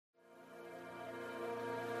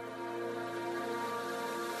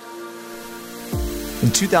In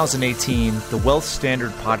 2018, the Wealth Standard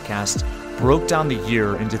podcast broke down the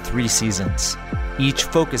year into 3 seasons, each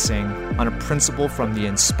focusing on a principle from the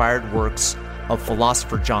inspired works of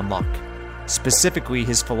philosopher John Locke, specifically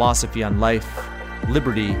his philosophy on life,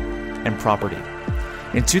 liberty, and property.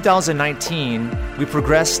 In 2019, we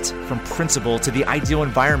progressed from principle to the ideal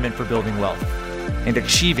environment for building wealth and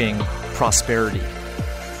achieving prosperity.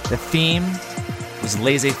 The theme was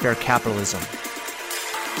laissez-faire capitalism.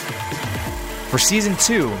 For season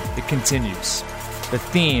 2, it continues. The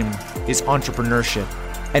theme is entrepreneurship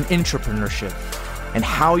and intrapreneurship, and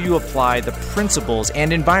how you apply the principles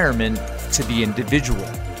and environment to the individual.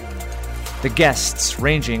 The guests,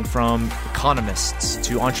 ranging from economists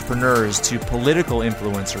to entrepreneurs to political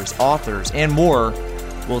influencers, authors, and more,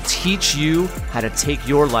 will teach you how to take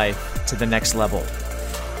your life to the next level.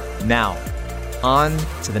 Now, on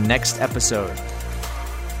to the next episode.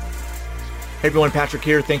 Hey everyone, Patrick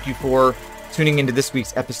here. Thank you for tuning into this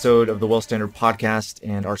week's episode of the Wealth Standard podcast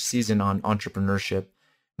and our season on entrepreneurship.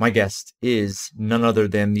 My guest is none other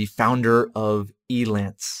than the founder of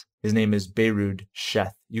Elance. His name is Beerud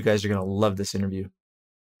Sheth. You guys are going to love this interview.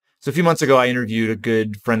 So a few months ago, I interviewed a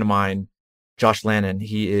good friend of mine, Josh Lannon.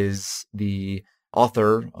 He is the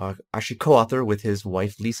author, actually co-author with his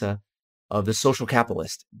wife, Lisa, of The Social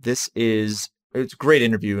Capitalist. It's a great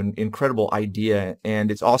interview, an incredible idea,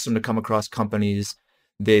 and it's awesome to come across companies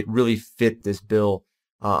that really fit this bill.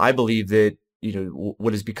 I believe that,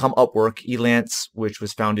 what has become Upwork, Elance, which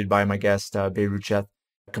was founded by my guest, Beerud Sheth,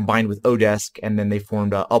 combined with Odesk, and then they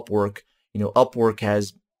formed Upwork. Upwork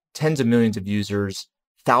has tens of millions of users,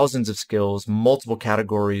 thousands of skills, multiple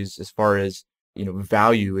categories as far as,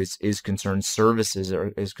 value is concerned, services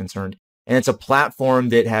is concerned. And it's a platform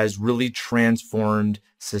that has really transformed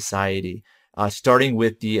society, starting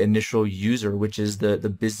with the initial user, which is the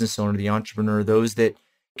business owner, the entrepreneur, those that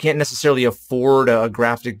can't necessarily afford a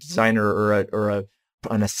graphic designer or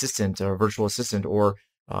an assistant or a virtual assistant or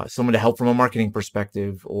someone to help from a marketing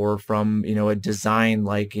perspective or from, a design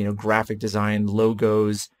like, graphic design,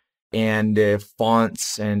 logos and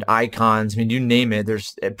fonts and icons. I mean, you name it.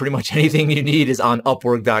 There's pretty much anything you need is on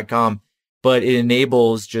Upwork.com, but it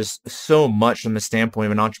enables just so much from the standpoint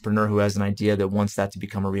of an entrepreneur who has an idea that wants that to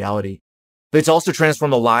become a reality. But it's also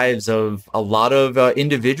transformed the lives of a lot of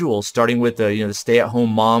individuals, starting with the stay-at-home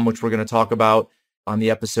mom, which we're going to talk about on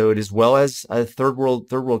the episode, as well as third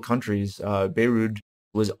world countries. Beerud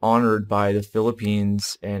was honored by the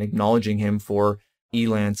Philippines and acknowledging him for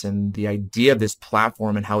Elance and the idea of this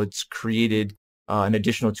platform and how it's created an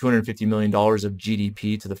additional $250 million of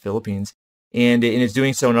GDP to the Philippines. And it's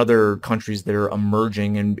doing so in other countries that are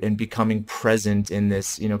emerging and becoming present in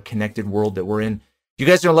this connected world that we're in. You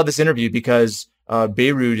guys are going to love this interview because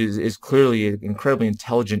Beerud is clearly an incredibly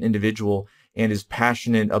intelligent individual and is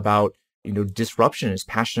passionate about disruption, is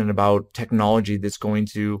passionate about technology that's going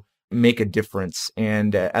to make a difference.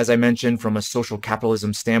 And as I mentioned, from a social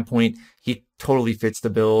capitalism standpoint, he totally fits the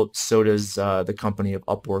bill. So does the company of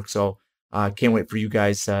Upwork. So I can't wait for you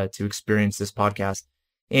guys to experience this podcast.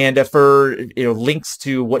 And for links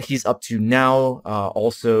to what he's up to now,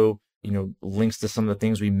 also links to some of the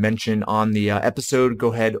things we mentioned on the episode,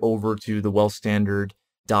 go ahead over to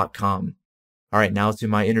thewealthstandard.com. All right, now to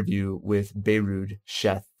my interview with Beerud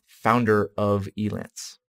Sheth, founder of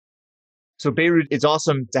Elance. So Beerud, it's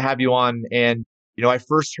awesome to have you on. And, I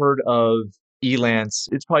first heard of Elance,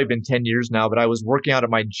 it's probably been 10 years now, but I was working out at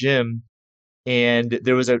my gym and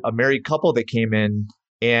there was a married couple that came in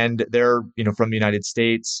and they're, from the United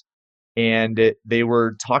States. And they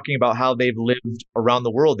were talking about how they've lived around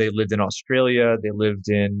the world. They lived in Australia, they lived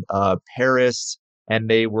in Paris, and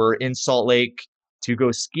they were in Salt Lake to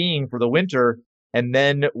go skiing for the winter. And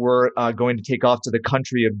then were going to take off to the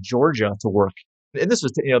country of Georgia to work. And this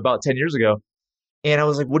was about 10 years ago. And I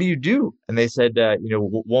was like, what do you do? And they said,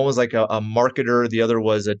 one was like a marketer, the other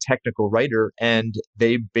was a technical writer. And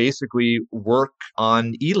they basically work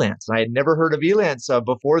on Elance. I had never heard of Elance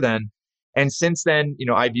before then. And since then,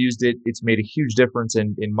 I've used it. It's made a huge difference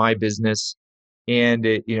in my business. And,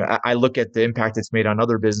 I look at the impact it's made on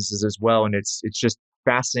other businesses as well. And it's just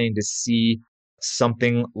fascinating to see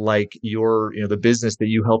something like the business that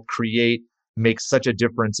you help create makes such a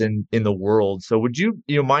difference in the world. So would you,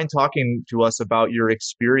 mind talking to us about your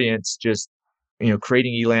experience just,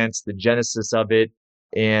 creating Elance, the genesis of it,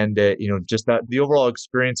 and, just the overall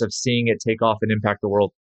experience of seeing it take off and impact the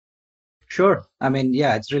world? Sure. I mean,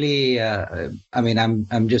 yeah, it's really,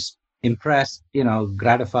 I'm just impressed,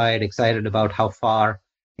 gratified, excited about how far,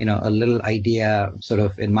 a little idea sort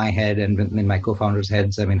of in my head and in my co-founders'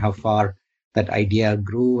 heads, how far that idea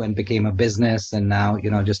grew and became a business and now,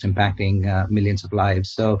 just impacting millions of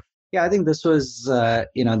lives. So Yeah, I think this was,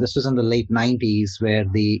 this was in the late 90s where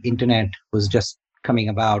the internet was just coming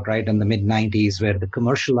about, right? In the mid 90s, where the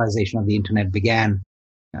commercialization of the internet began.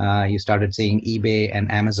 You started seeing eBay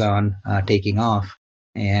and Amazon taking off.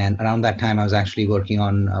 And around that time, I was actually working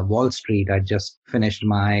on Wall Street. I just finished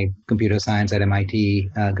my computer science at MIT,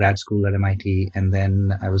 grad school at MIT, and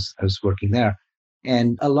then I was working there.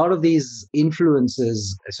 And a lot of these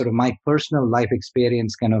influences, sort of my personal life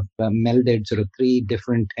experience, kind of melded sort of three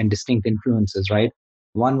different and distinct influences, right?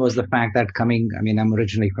 One was the fact that I'm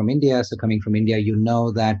originally from India. So coming from India, you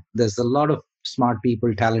know that there's a lot of smart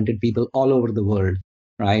people, talented people all over the world,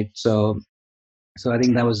 right? So I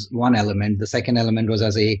think that was one element. The second element was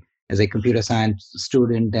as a computer science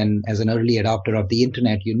student and as an early adopter of the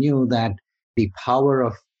internet, you knew that the power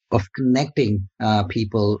of connecting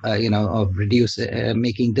people, of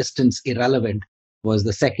making distance irrelevant was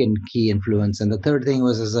the second key influence. And the third thing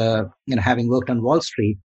was as a having worked on Wall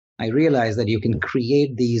Street, I realized that you can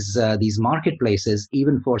create these marketplaces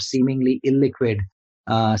even for seemingly illiquid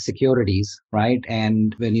securities, right?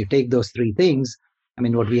 And when you take those three things, I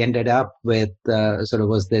mean, what we ended up with sort of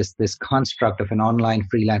was this construct of an online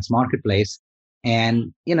freelance marketplace.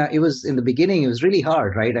 And it was in the beginning, it was really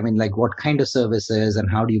hard, right? I mean, like what kind of services and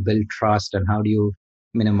how do you build trust and how do you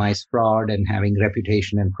minimize fraud and having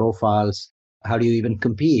reputation and profiles? How do you even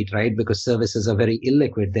compete, right? Because services are very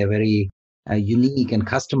illiquid, they're very unique and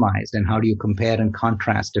customized. And how do you compare and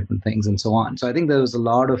contrast different things and so on? So I think there was a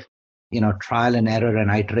lot of trial and error and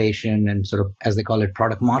iteration and sort of, as they call it,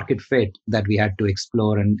 product market fit that we had to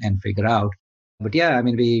explore and figure out. But yeah, I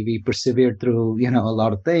mean, we persevered through, a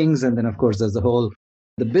lot of things. And then, of course, there's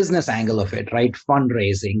the business angle of it, right?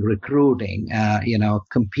 Fundraising, recruiting,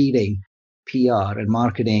 competing, PR and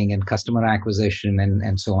marketing and customer acquisition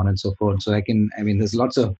and so on and so forth. So there's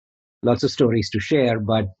lots of stories to share,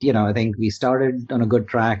 but, I think we started on a good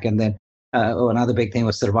track. And then another big thing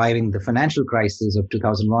was surviving the financial crisis of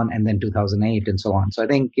 2001 and then 2008 and so on. So I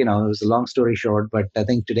think, it was a long story short, but I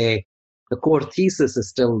think today the core thesis is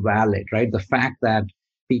still valid, right? The fact that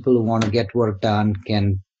people who want to get work done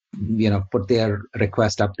can, put their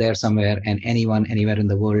request up there somewhere and anyone, anywhere in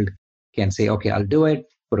the world can say, okay, I'll do it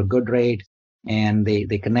for a good rate. And they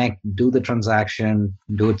connect, do the transaction,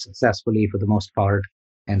 do it successfully for the most part,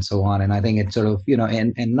 and so on. And I think it's sort of,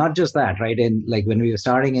 and not just that, right? And like when we were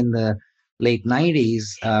starting in the late 90s,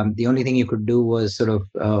 the only thing you could do was sort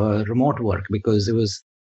of remote work because it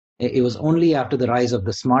was only after the rise of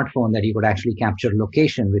the smartphone that you could actually capture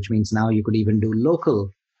location, which means now you could even do local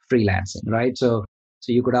freelancing, right? So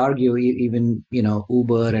you could argue even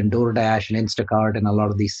Uber and DoorDash and Instacart and a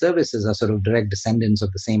lot of these services are sort of direct descendants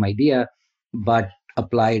of the same idea, but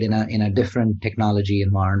applied in a different technology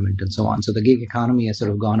environment and so on. So the gig economy has sort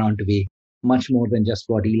of gone on to be much more than just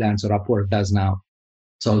what Elance or Upwork does now.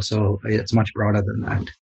 It's much broader than that.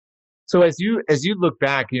 So as you look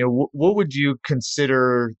back, what would you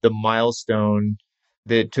consider the milestone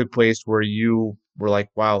that took place where you were like,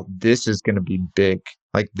 wow, this is going to be big.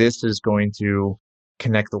 Like this is going to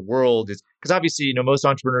connect the world. Is because obviously, most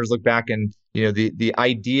entrepreneurs look back and, the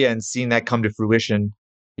idea and seeing that come to fruition,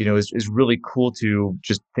 is really cool to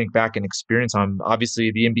just think back and experience on.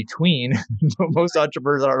 Obviously, the in between, most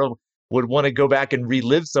entrepreneurs, I don't know, would want to go back and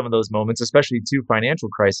relive some of those moments, especially two financial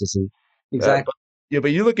crises. Exactly. Yeah,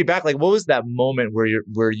 but you looking back, like what was that moment where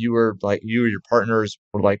you were like you or your partners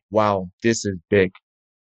were like, wow, this is big.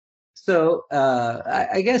 So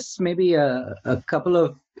I guess maybe a couple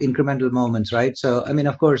of incremental moments, right? So I mean,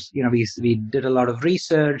 of course, we did a lot of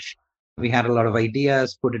research, we had a lot of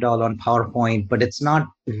ideas, put it all on PowerPoint, but it's not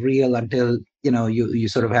real until you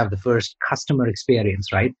sort of have the first customer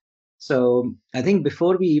experience, right? So I think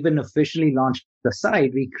before we even officially launched the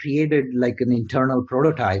site, we created like an internal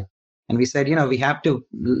prototype, and we said,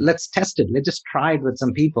 let's test it, let's just try it with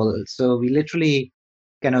some people. So we literally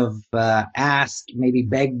kind of asked, maybe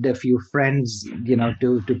begged a few friends,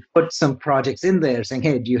 to put some projects in there, saying,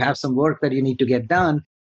 "Hey, do you have some work that you need to get done?"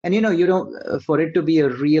 And you don't for it to be a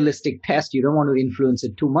realistic test, you don't want to influence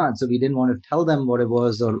it too much. So we didn't want to tell them what it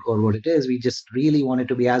was or what it is. We just really wanted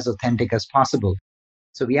to be as authentic as possible.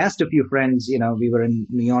 So we asked a few friends. We were in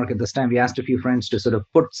New York at this time. We asked a few friends to sort of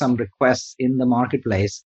put some requests in the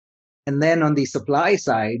marketplace, and then on the supply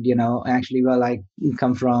side, actually, well, I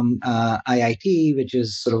come from IIT, which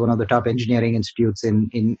is sort of one of the top engineering institutes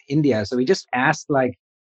in India. So we just asked like,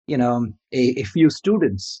 a few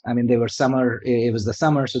students. I mean, it was the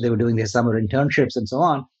summer, so they were doing their summer internships and so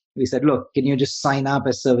on. We said, look, can you just sign up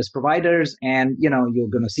as service providers? And, you're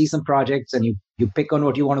going to see some projects and you pick on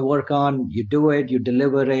what you want to work on, you do it, you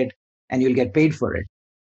deliver it, and you'll get paid for it.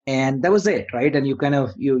 And that was it, right? And you kind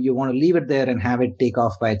of you want to leave it there and have it take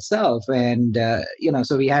off by itself. And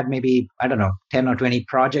so we had maybe, I don't know, 10 or 20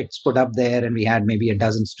 projects put up there, and we had maybe a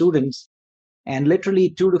dozen students. And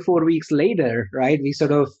literally 2 to 4 weeks later, right, we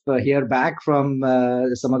sort of hear back from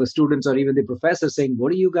some of the students or even the professors saying,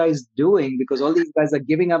 what are you guys doing? Because all these guys are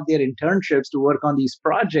giving up their internships to work on these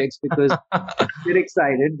projects because they're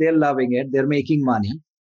excited, they're loving it, they're making money.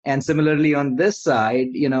 And similarly on this side,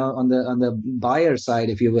 on the buyer side,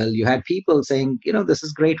 if you will, you had people saying, this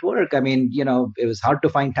is great work. I mean, it was hard to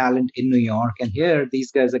find talent in New York, and here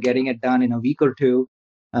these guys are getting it done in a week or two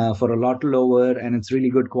for a lot lower, and it's really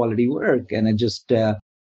good quality work. And it just and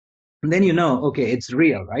then okay, it's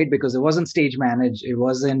real, right? Because it wasn't stage managed.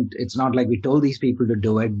 It's not like we told these people to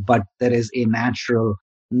do it, but there is a natural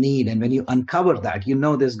need. And when you uncover that,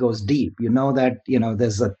 this goes deep. That,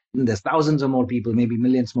 there's thousands or more people, maybe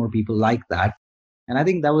millions more people like that. And I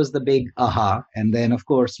think that was the big aha. And then, of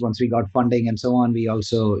course, once we got funding and so on, we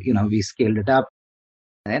also, we scaled it up.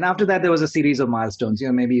 And after that, there was a series of milestones.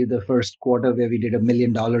 Maybe the first quarter where we did $1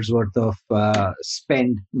 million worth of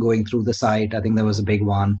spend going through the site. I think that was a big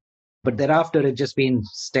one. But thereafter, it's just been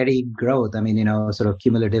steady growth. I mean, sort of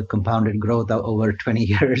cumulative compounded growth over 20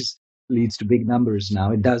 years leads to big numbers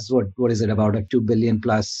now. It does what is it, about a 2 billion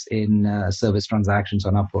plus in service transactions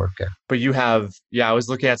on Upwork. But you have, I was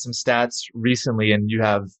looking at some stats recently, and you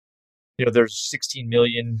have, there's 16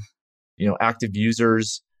 million, active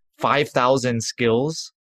users. 5,000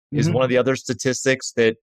 skills is one of the other statistics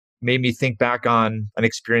that made me think back on an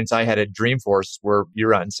experience I had at Dreamforce, where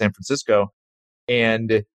you're out in San Francisco,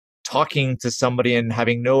 and talking to somebody and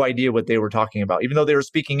having no idea what they were talking about. Even though they were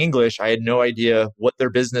speaking English, I had no idea what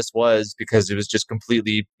their business was because it was just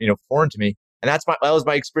completely, foreign to me. And that was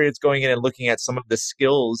my experience going in and looking at some of the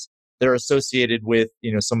skills that are associated with,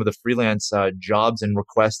 some of the freelance jobs and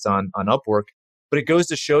requests on Upwork. But it goes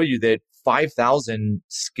to show you that 5,000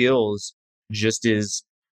 skills just is,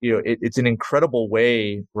 it's an incredible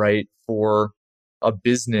way, right, for a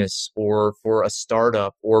business or for a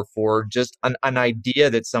startup or for just an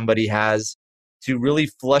idea that somebody has to really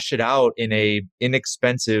flesh it out in a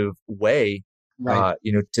inexpensive way, right.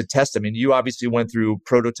 To test. I mean, you obviously went through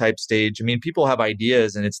prototype stage. I mean, people have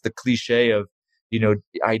ideas, and it's the cliche of,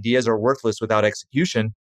 ideas are worthless without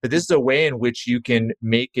execution. But this is a way in which you can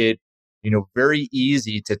make it, very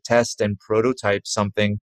easy to test and prototype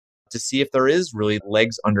something to see if there is really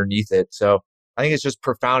legs underneath it. So I think it's just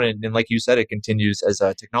profound. And like you said, it continues as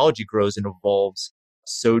technology grows and evolves.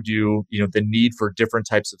 So do, the need for different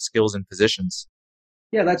types of skills and positions.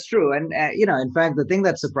 Yeah, that's true. And, in fact, the thing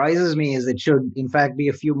that surprises me is it should, in fact, be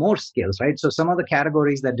a few more skills, right? So some of the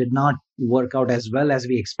categories that did not work out as well as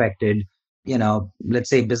we expected, let's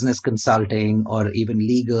say business consulting or even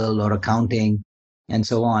legal or accounting and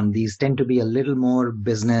so on, these tend to be a little more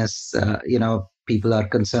business. People are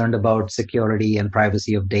concerned about security and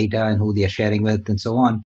privacy of data and who they are sharing with and so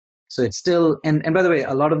on. So it's still, and by the way,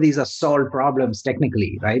 a lot of these are solved problems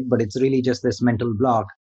technically, right? But it's really just this mental block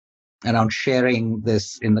around sharing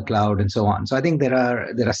this in the cloud and so on. So I think there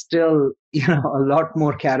are still, a lot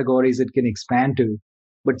more categories it can expand to.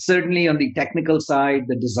 But certainly on the technical side,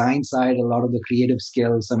 the design side, a lot of the creative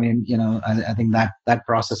skills, I mean, I think that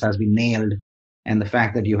process has been nailed. And the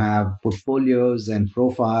fact that you have portfolios and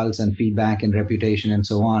profiles and feedback and reputation and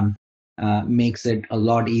so on makes it a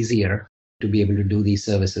lot easier to be able to do these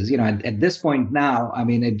services. At this point now, I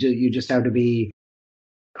mean, you just have to be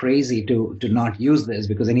crazy to not use this,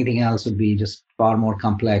 because anything else would be just far more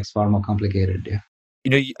complex, far more complicated.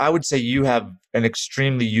 Yeah. I would say you have an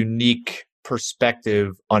extremely unique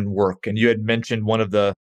perspective on work. And you had mentioned one of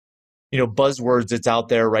the, buzzwords that's out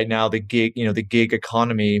there right now, the gig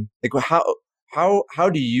economy. Like how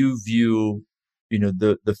do you view,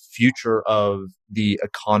 the future of the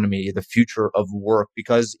economy, the future of work?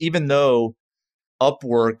 Because even though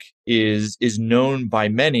Upwork is known by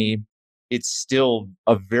many, it's still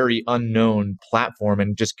a very unknown platform,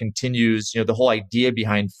 and just continues, the whole idea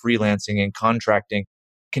behind freelancing and contracting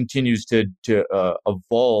continues to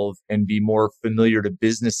evolve and be more familiar to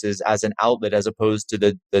businesses as an outlet, as opposed to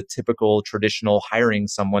the typical traditional hiring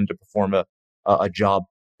someone to perform a job.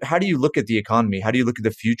 How do you look at the economy? How do you look at the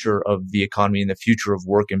future of the economy and the future of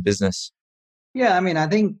work and business? Yeah, I mean, I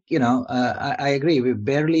think, I agree. We've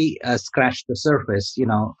barely scratched the surface,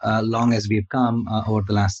 long as we've come over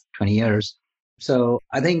the last 20 years. So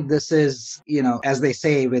I think this is, as they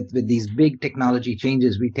say, with these big technology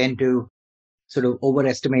changes, we tend to sort of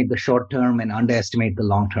overestimate the short term and underestimate the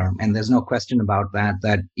long term. And there's no question about that,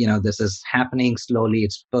 this is happening slowly.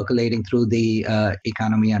 It's percolating through the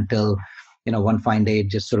economy until one fine day,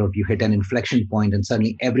 just sort of you hit an inflection point and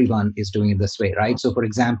suddenly everyone is doing it this way, right? So for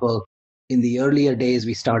example, in the earlier days,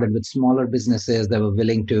 we started with smaller businesses that were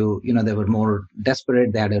willing to, they were more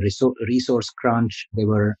desperate. They had a resource crunch. They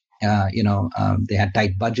were, they had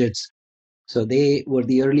tight budgets. So they were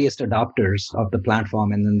the earliest adopters of the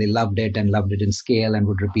platform, and then they loved it and loved it in scale and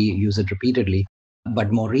would use it repeatedly.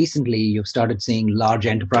 But more recently, you've started seeing large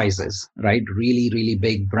enterprises, right? Really, really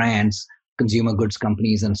big brands, consumer goods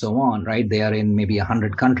companies, and so on, right? They are in maybe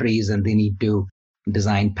 100 countries, and they need to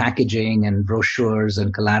design packaging and brochures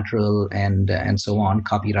and collateral and so on,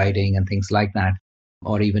 copywriting and things like that,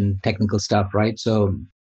 or even technical stuff, right? So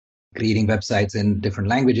creating websites in different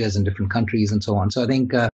languages in different countries and so on. So I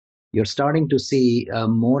think you're starting to see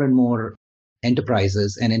more and more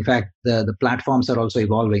enterprises. And in fact, the platforms are also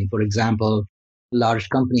evolving. For example, large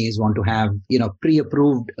companies want to have,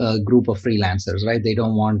 pre-approved group of freelancers, right? They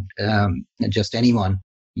don't want just anyone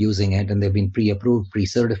using it, and they've been pre-approved,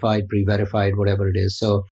 pre-certified, pre-verified, whatever it is.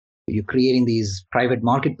 So you're creating these private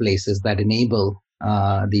marketplaces that enable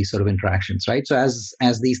these sort of interactions, right? So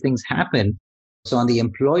as these things happen, so on the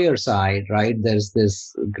employer side, right, there's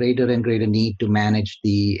this greater and greater need to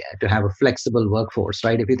to have a flexible workforce,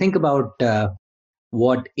 right? If you think about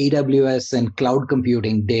what AWS and cloud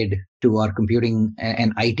computing did to our computing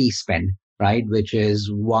and IT spend, right, which is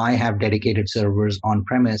why have dedicated servers on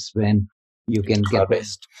premise when you can get them,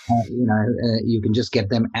 you can just get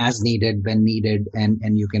them as needed when needed,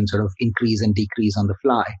 and you can sort of increase and decrease on the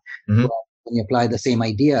fly. Mm-hmm. Well, when you apply the same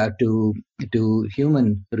idea to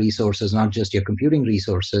human resources, not just your computing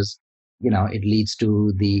resources, it leads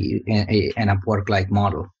to an Upwork like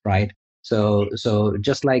model, right? So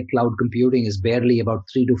just like cloud computing is barely about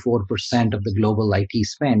 3 to 4% of the global IT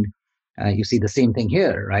spend, you see the same thing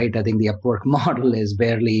here, right? I think the Upwork model is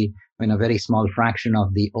barely, a very small fraction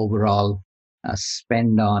of the overall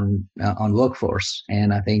spend on workforce.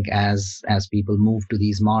 And I think as people move to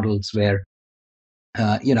these models where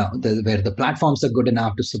where the platforms are good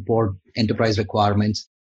enough to support enterprise requirements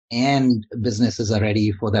and businesses are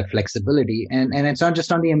ready for that flexibility. And it's not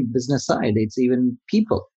just on the business side, it's even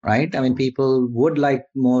people, right? I mean, people would like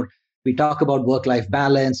more. We talk about work-life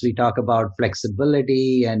balance, we talk about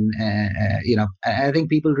flexibility, and, I think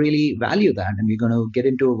people really value that. And we're going to get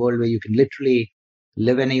into a world where you can literally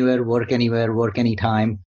live anywhere, work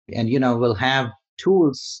anytime. And, we'll have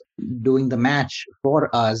tools doing the match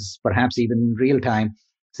for us, perhaps even in real time,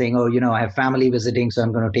 saying, oh, I have family visiting, so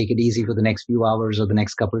I'm going to take it easy for the next few hours or the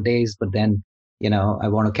next couple of days. But then, I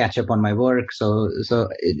want to catch up on my work. So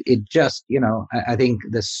it just, I think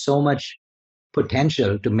there's so much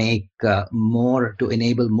potential to make to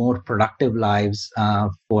enable more productive lives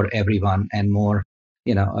for everyone, and more,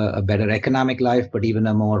 a better economic life, but even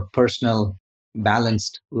a more personal,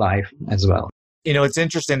 balanced life as well. It's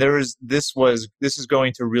interesting. This is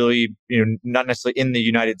going to really, not necessarily in the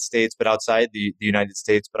United States, but outside the United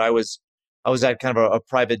States. But I was at kind of a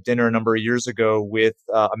private dinner a number of years ago with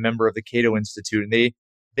a member of the Cato Institute, and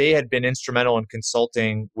they had been instrumental in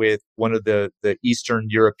consulting with one of the Eastern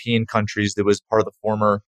European countries that was part of the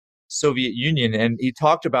former Soviet Union. And he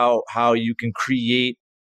talked about how you can create,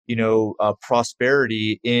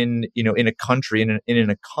 prosperity in a country, in an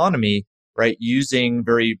economy, right, using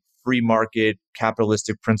very free market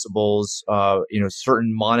capitalistic principles,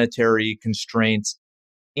 certain monetary constraints.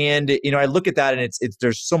 And, I look at that, and it's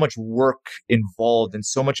there's so much work involved and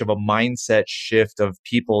so much of a mindset shift of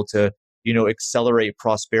people to, accelerate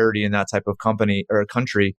prosperity in that type of company or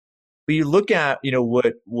country. But you look at,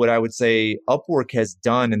 what I would say Upwork has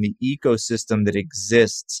done in the ecosystem that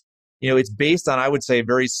exists, it's based on, I would say,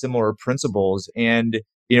 very similar principles. And,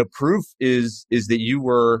 proof is that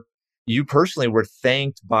you personally were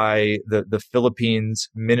thanked by the Philippines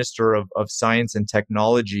Minister of Science and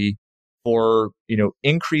Technology for,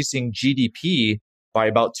 increasing GDP by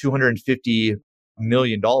about $250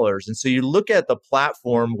 million. And so you look at the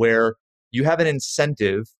platform where you have an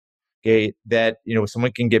incentive, okay, that,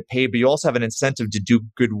 someone can get paid, but you also have an incentive to do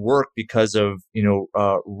good work because of,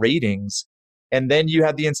 ratings. And then you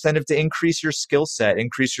have the incentive to increase your skill set,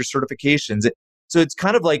 increase your certifications. So it's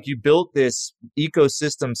kind of like you built this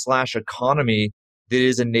ecosystem / economy that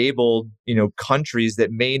is enabled, countries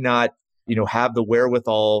that may not, have the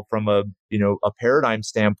wherewithal from a paradigm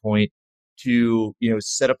standpoint to,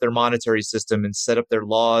 set up their monetary system and set up their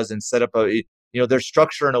laws and set up their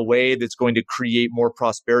structure in a way that's going to create more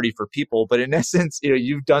prosperity for people. But in essence,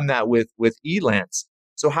 you've done that with Elance.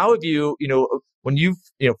 So how have you, when you've,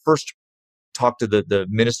 first talked to the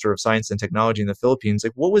Minister of Science and Technology in the Philippines,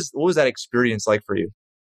 like what was that experience like for you?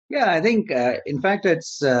 Yeah, I think in fact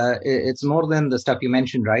it's more than the stuff you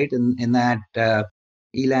mentioned, right? In that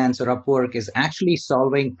Elance or Upwork is actually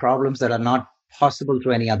solving problems that are not possible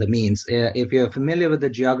through any other means. If you're familiar with the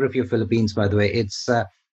geography of Philippines, by the way, it's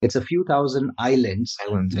a few thousand islands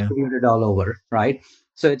Islands, yeah. distributed all over, right?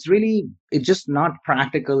 So it's just not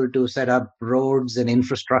practical to set up roads and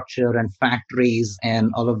infrastructure and factories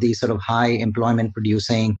and all of these sort of high employment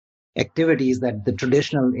producing activities that the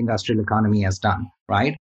traditional industrial economy has done,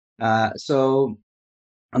 right? So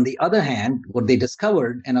on the other hand, what they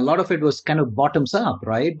discovered, and a lot of it was kind of bottoms up,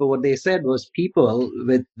 right? But what they said was people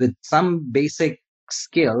with some basic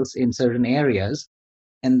skills in certain areas,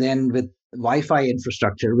 and then with Wi-Fi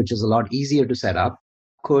infrastructure, which is a lot easier to set up,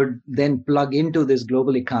 could then plug into this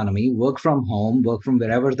global economy, work from home, work from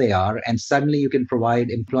wherever they are, and suddenly you can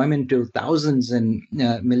provide employment to thousands and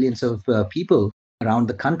millions of people around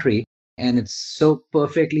the country. And it's so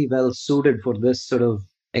perfectly well suited for this sort of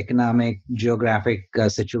economic, geographic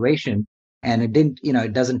situation. And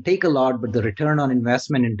it doesn't take a lot, but the return on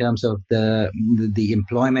investment in terms of the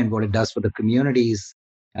employment, what it does for the communities,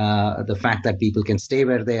 the fact that people can stay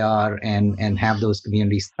where they are and have those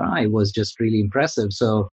communities thrive was just really impressive.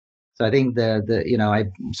 So I think I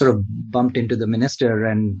sort of bumped into the minister,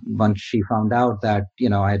 and once she found out that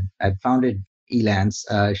I'd founded Elance,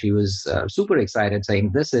 she was super excited,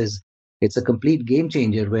 saying it's a complete game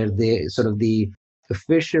changer where the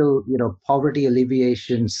official poverty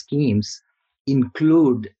alleviation schemes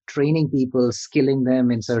include training people, skilling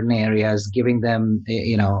them in certain areas, giving them,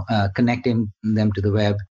 connecting them to the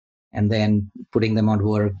web, and then putting them on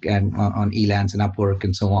work and on Elance and Upwork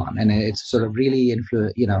and so on. And it's sort of really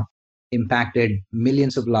impacted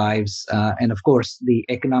millions of lives. And of course, the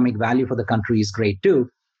economic value for the country is great too.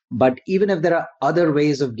 But even if there are other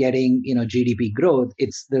ways of getting, GDP growth,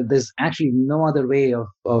 there's actually no other way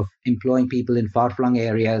of employing people in far-flung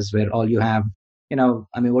areas where all you have,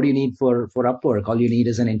 what do you need for Upwork? All you need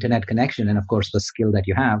is an internet connection, and of course the skill that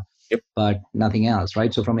you have, Yep. but nothing else,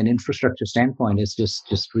 right? So from an infrastructure standpoint, it's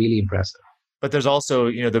just really impressive. But there's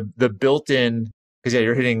also, the built-in, because yeah,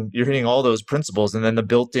 you're hitting all those principles, and then the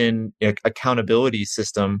built-in accountability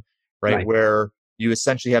system, right? Right. Where you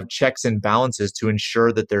essentially have checks and balances to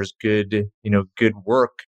ensure that there's good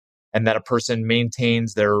work, and that a person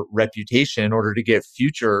maintains their reputation in order to get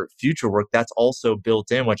future work. That's also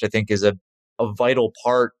built in, which I think is a vital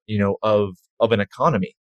part, of an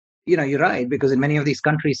economy. You're right, because in many of these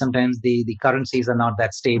countries, sometimes the currencies are not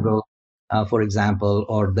that stable, for example,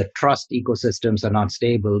 or the trust ecosystems are not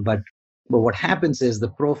stable. But what happens is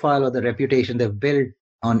the profile or the reputation they've built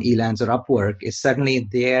on Elance or Upwork is suddenly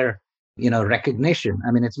their recognition.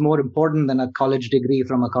 I mean, it's more important than a college degree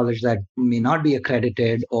from a college that may not be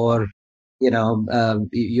accredited, or you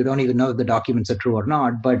don't even know if the documents are true or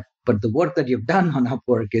not. But the work that you've done on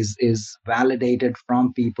Upwork is validated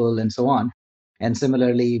from people and so on. And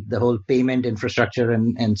similarly, the whole payment infrastructure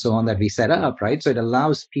and so on that we set up, right? So it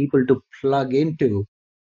allows people to plug into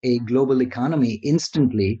a global economy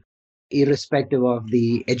instantly, irrespective of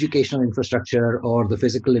the educational infrastructure or the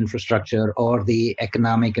physical infrastructure or the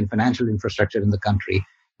economic and financial infrastructure in the country.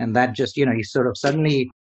 And that just, you sort of suddenly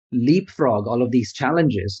leapfrog all of these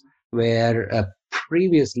challenges where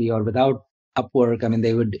previously or without Upwork, I mean,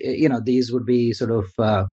 these would be sort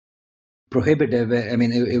of prohibitive. I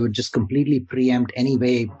mean, it would just completely preempt any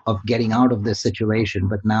way of getting out of this situation.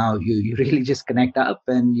 But now you really just connect up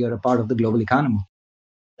and you're a part of the global economy.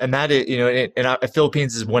 And that is,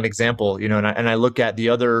 Philippines is one example, and I look at the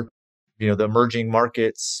other, the emerging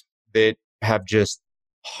markets that have just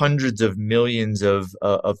hundreds of millions of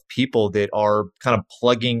people that are kind of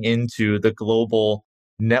plugging into the global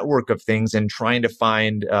network of things and trying to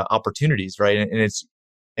find opportunities, right?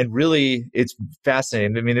 And really, it's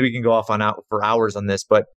fascinating. I mean, we can go off on out for hours on this,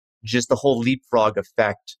 but just the whole leapfrog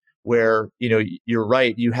effect, where you're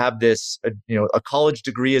right, you have this, a college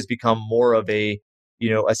degree has become more of a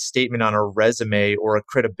statement on a resume or a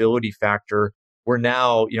credibility factor. Where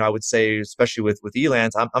now, I would say, especially with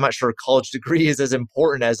Elance, I'm not sure a college degree is as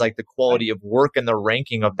important as like the quality of work and the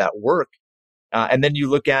ranking of that work. And then you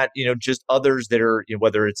look at, just others that are,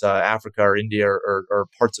 whether it's Africa or India or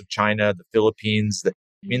parts of China, the Philippines. I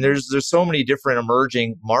mean, there's so many different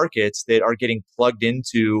emerging markets that are getting plugged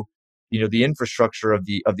into, the infrastructure of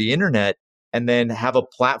the internet, and then have a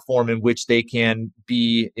platform in which they can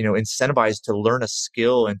be, incentivized to learn a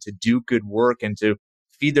skill and to do good work and to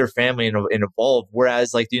feed their family and evolve.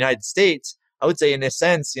 Whereas like the United States, I would say in a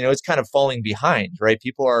sense, it's kind of falling behind, right?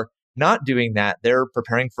 People are not doing that. They're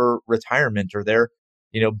preparing for retirement, or they're,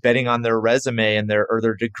 betting on their resume and their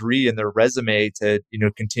degree and their resume to,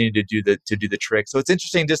 continue to do the trick. So it's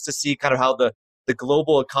interesting just to see kind of how the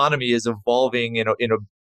global economy is evolving, in a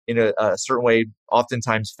in a certain way,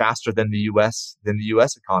 oftentimes faster than the U.S.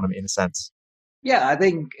 economy in a sense. Yeah, I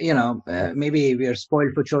think, maybe we are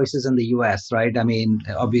spoiled for choices in the US, right? I mean,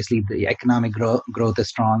 obviously the economic growth is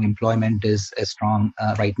strong, employment is strong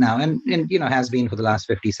right now, and, has been for the last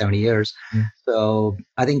 50, 70 years. Mm. So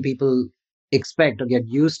I think people expect or get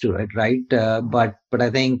used to it, right? But I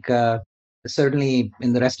think certainly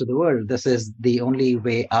in the rest of the world, this is the only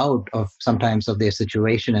way out of sometimes of their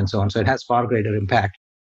situation and so on. So it has far greater impact.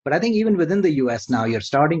 But I think even within the US now, you're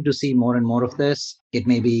starting to see more and more of this. It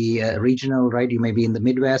may be regional, right? You may be in the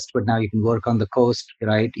Midwest, but now you can work on the coast,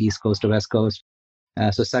 right? East Coast or West Coast.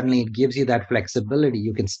 So suddenly it gives you that flexibility.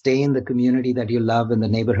 You can stay in the community that you love, in the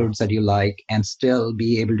neighborhoods that you like, and still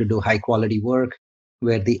be able to do high quality work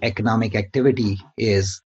where the economic activity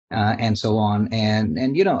is, and so on. And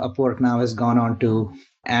Upwork now has gone on to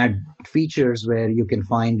add features where you can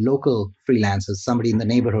find local freelancers, somebody in the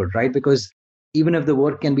neighborhood, right? Because even if the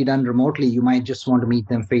work can be done remotely, you might just want to meet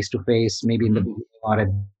them face to face, maybe in the beginning or at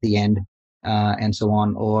the end, and so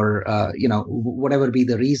on, or whatever be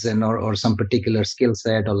the reason, or some particular skill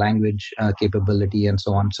set or language capability, and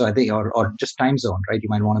so on. So I think, or just time zone, right? You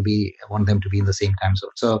might want them to be in the same time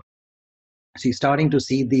zone. So you're starting to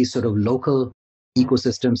see these sort of local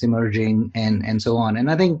ecosystems emerging, and so on. And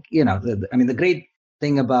I think, the great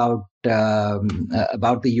thing about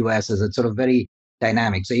the US is it's sort of very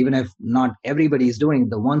dynamic. So even if not everybody is doing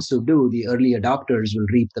it, the ones who do, the early adopters will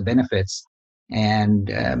reap the benefits. And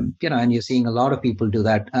you're seeing a lot of people do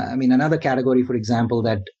that. Another category, for example,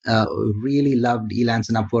 that really loved Elance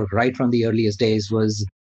and Upwork right from the earliest days was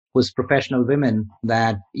professional women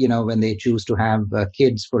that, when they choose to have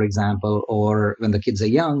kids, for example, or when the kids are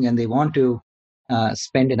young and they want to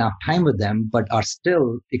spend enough time with them, but are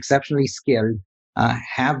still exceptionally skilled,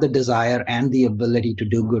 have the desire and the ability to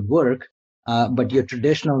do good work. But your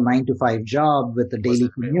traditional 9 to 5 job with the daily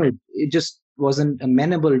commute, it just wasn't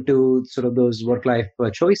amenable to sort of those work-life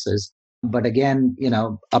choices. But again,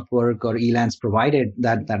 Upwork or Elance provided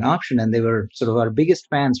that option, and they were sort of our biggest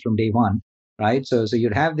fans from day one, right? So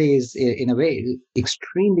you'd have these, in a way,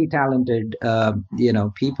 extremely talented,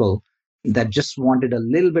 people that just wanted a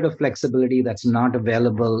little bit of flexibility that's not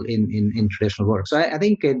available in traditional work. So I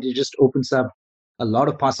think it just opens up a lot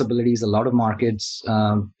of possibilities, a lot of markets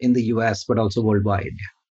in the US, but also worldwide.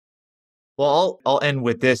 Well, I'll end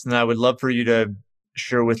with this, and I would love for you to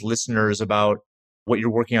share with listeners about what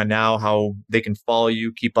you're working on now, how they can follow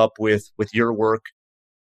you, keep up with your work.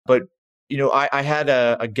 But I had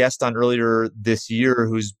a guest on earlier this year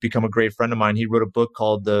who's become a great friend of mine. He wrote a book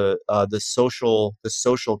called the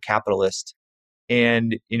Social Capitalist,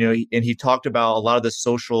 and and he talked about a lot of the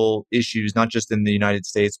social issues, not just in the United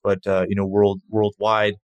States, but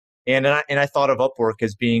worldwide. And I thought of Upwork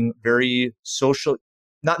as being very social.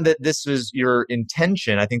 Not that this was your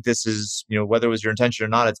intention. I think this is, whether it was your intention or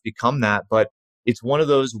not, it's become that. But it's one of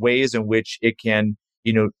those ways in which it can,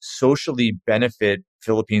 socially benefit.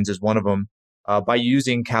 Philippines is one of them, by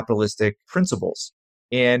using capitalistic principles.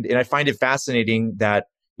 And I find it fascinating that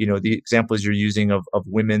the examples you're using of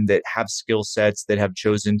women that have skill sets, that have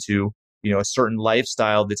chosen to, a certain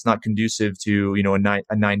lifestyle that's not conducive to,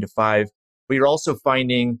 a 9 to 5. But you're also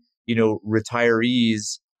finding,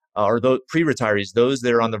 retirees, or those pre-retirees, those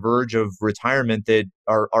that are on the verge of retirement, that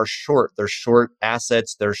are short. They're short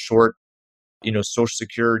assets. They're short, social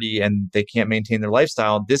security, and they can't maintain their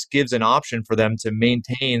lifestyle. This gives an option for them to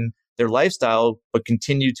maintain their lifestyle, but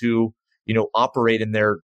continue to, operate in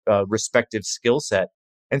their respective skill set.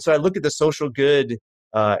 And so I look at the social good,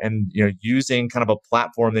 and using kind of a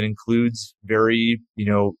platform that includes very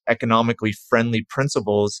economically friendly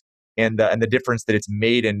principles, and the difference that it's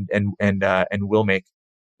made and will make.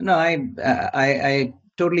 No, I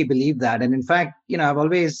totally believe that. And in fact, I've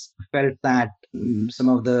always felt that some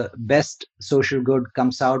of the best social good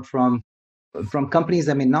comes out from companies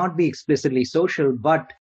that may not be explicitly social,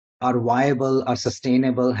 but are viable, are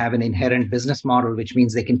sustainable, have an inherent business model, which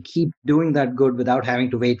means they can keep doing that good without having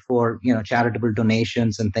to wait for, charitable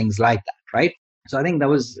donations and things like that, right? So I think that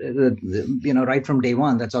was, right from day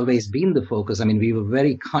one, that's always been the focus. We were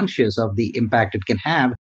very conscious of the impact it can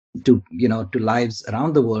have to lives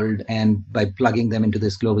around the world, and by plugging them into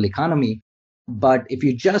this global economy. But if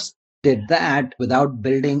you just did that without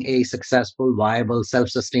building a successful, viable,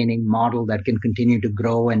 self-sustaining model that can continue to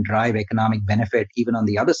grow and drive economic benefit even on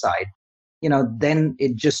the other side, then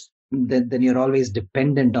then you're always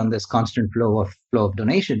dependent on this constant flow of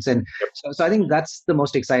donations. And so I think that's the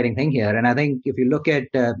most exciting thing here. And I think if you look at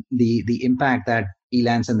the impact that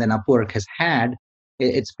Elance and then Upwork has had,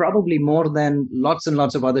 it's probably more than lots and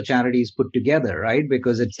lots of other charities put together, right?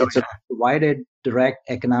 Because it's provided direct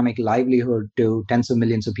economic livelihood to tens of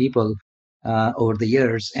millions of people over the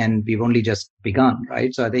years, and we've only just begun,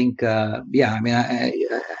 right? So I think, I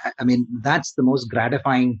mean, that's the most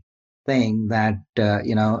gratifying thing that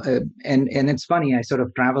and it's funny. I sort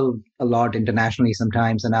of travel a lot internationally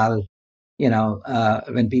sometimes, and I'll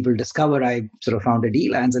when people discover I sort of founded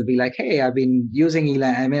Elance, they'll be like, hey, I've been using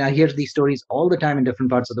Elance. I mean, I hear these stories all the time in different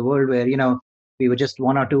parts of the world where, we were just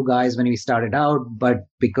one or two guys when we started out, but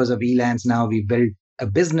because of Elance, now we built a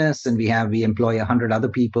business and we employ 100 other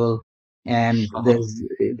people. And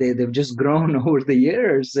they've just grown over the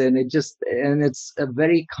years, and it's a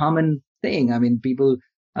very common thing. I mean,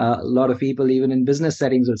 a lot of people, even in business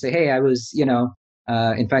settings, will say, hey, I was,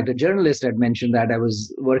 in fact, a journalist had mentioned that I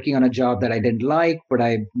was working on a job that I didn't like, but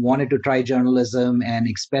I wanted to try journalism and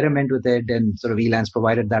experiment with it. And sort of Elance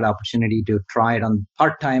provided that opportunity to try it on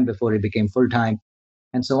part-time before it became full-time,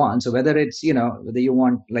 and so on. So whether it's, whether you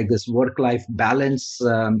want like this work-life balance,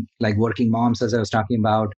 like working moms, as I was talking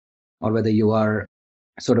about, or whether you are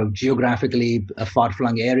sort of geographically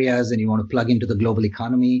far-flung areas and you want to plug into the global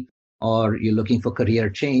economy, or you're looking for career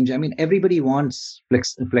change. I mean, everybody wants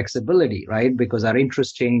flexibility, right? Because our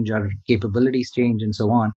interests change, our capabilities change, and so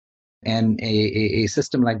on. And a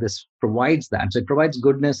system like this provides that. So it provides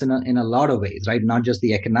goodness in a lot of ways, right? Not just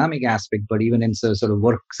the economic aspect, but even in sort of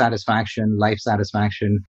work satisfaction, life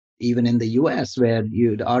satisfaction. Even in the US, where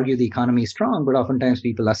you'd argue the economy is strong, but oftentimes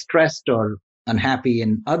people are stressed or unhappy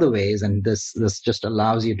in other ways. And this just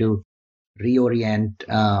allows you to reorient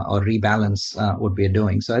or rebalance what we're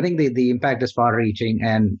doing. So I think the impact is far-reaching,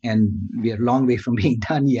 and we are a long way from being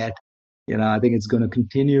done yet. I think it's going to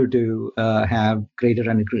continue to have greater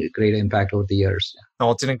and greater impact over the years.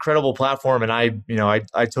 Oh, it's an incredible platform, and I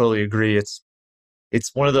totally agree. It's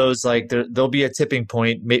one of those, like, there'll be a tipping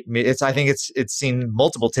point. I think it's seen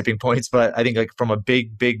multiple tipping points, but I think like from a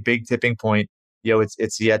big tipping point,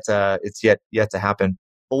 it's yet to happen.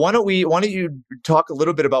 Well, why don't you talk a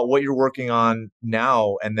little bit about what you're working on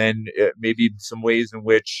now, and then maybe some ways in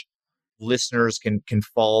which listeners can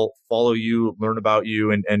follow you, learn about you,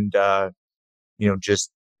 and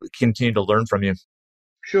just continue to learn from you.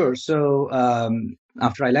 Sure. So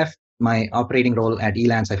after I left my operating role at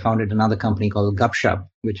Elance, I founded another company called Gupshup,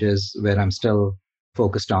 which is where I'm still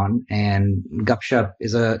focused on. And Gupshup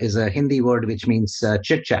is a Hindi word which means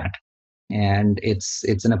chit chat. And it's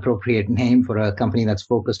an appropriate name for a company that's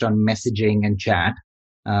focused on messaging and chat.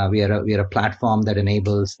 We are a platform that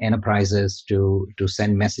enables enterprises to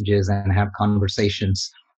send messages and have conversations.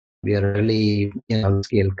 We are a really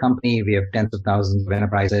scale company. We have tens of thousands of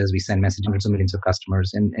enterprises. We send messages to hundreds of millions of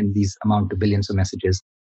customers, and these amount to billions of messages.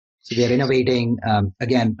 So we are innovating,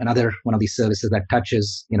 again, another one of these services that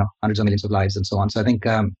touches hundreds of millions of lives and so on. So I think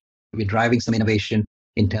we're driving some innovation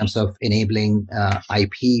in terms of enabling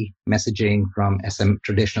IP messaging from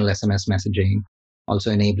traditional SMS messaging,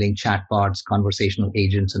 also enabling chatbots, conversational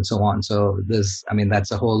agents, and so on. So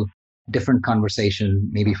that's a whole different conversation,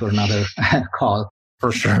 maybe for another call.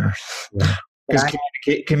 For sure. Because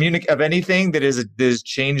of anything that is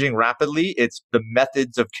changing rapidly, it's the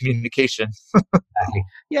methods of communication. Exactly.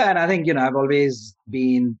 Yeah, and I think I've always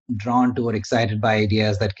been drawn to or excited by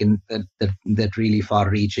ideas that really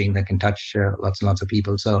far-reaching, that can touch lots and lots of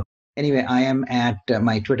people. So anyway, I am at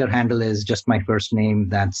my Twitter handle is just my first name.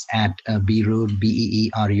 That's at Beerud,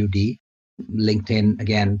 Beerud. LinkedIn,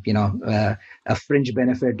 again, a fringe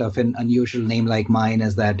benefit of an unusual name like mine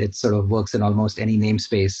is that it sort of works in almost any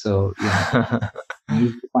namespace. So you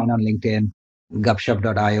can find on LinkedIn.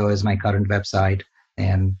 Gupshup.io is my current website.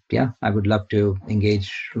 And yeah, I would love to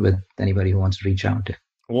engage with anybody who wants to reach out.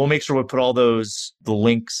 We'll make sure we put all the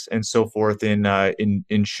links and so forth in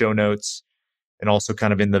show notes, and also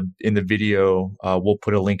kind of in the video. We'll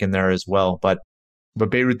put a link in there as well. But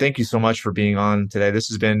Beerud, thank you so much for being on today. This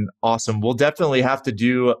has been awesome. We'll definitely have to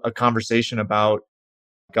do a conversation about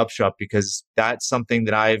Gupshup, because that's something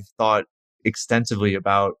that I've thought extensively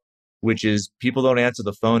about, which is people don't answer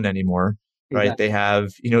the phone anymore, right? Exactly. They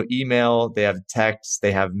have, email, they have text,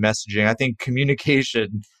 they have messaging. I think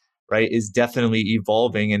communication, right, is definitely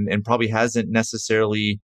evolving and probably hasn't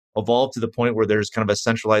necessarily evolved to the point where there's kind of a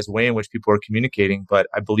centralized way in which people are communicating, but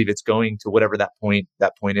I believe it's going to whatever that point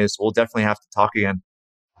is. So we'll definitely have to talk again.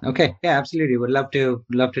 Okay. Yeah, absolutely. Would love to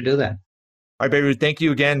do that. All right, Beerud, thank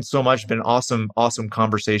you again so much. It's been awesome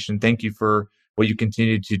conversation. Thank you for what you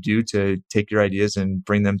continue to do to take your ideas and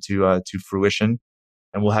bring them to fruition.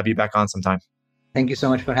 And we'll have you back on sometime. Thank you so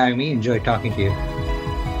much for having me. Enjoyed talking to you.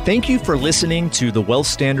 Thank you for listening to the Wealth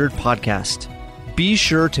Standard Podcast. Be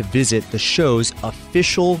sure to visit the show's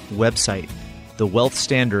official website,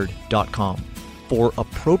 thewealthstandard.com for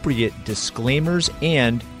appropriate disclaimers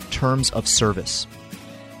and terms of service.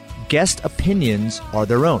 Guest opinions are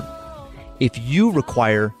their own. If you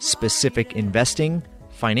require specific investing,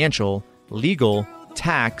 financial, legal,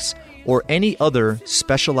 tax, or any other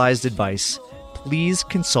specialized advice, please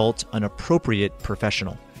consult an appropriate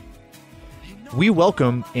professional. We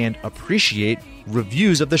welcome and appreciate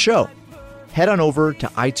reviews of the show. Head on over to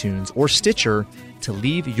iTunes or Stitcher to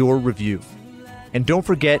leave your review. And don't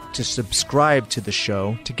forget to subscribe to the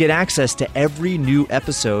show to get access to every new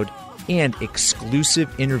episode and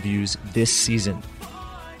exclusive interviews this season.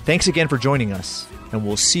 Thanks again for joining us, and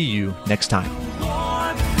we'll see you next time.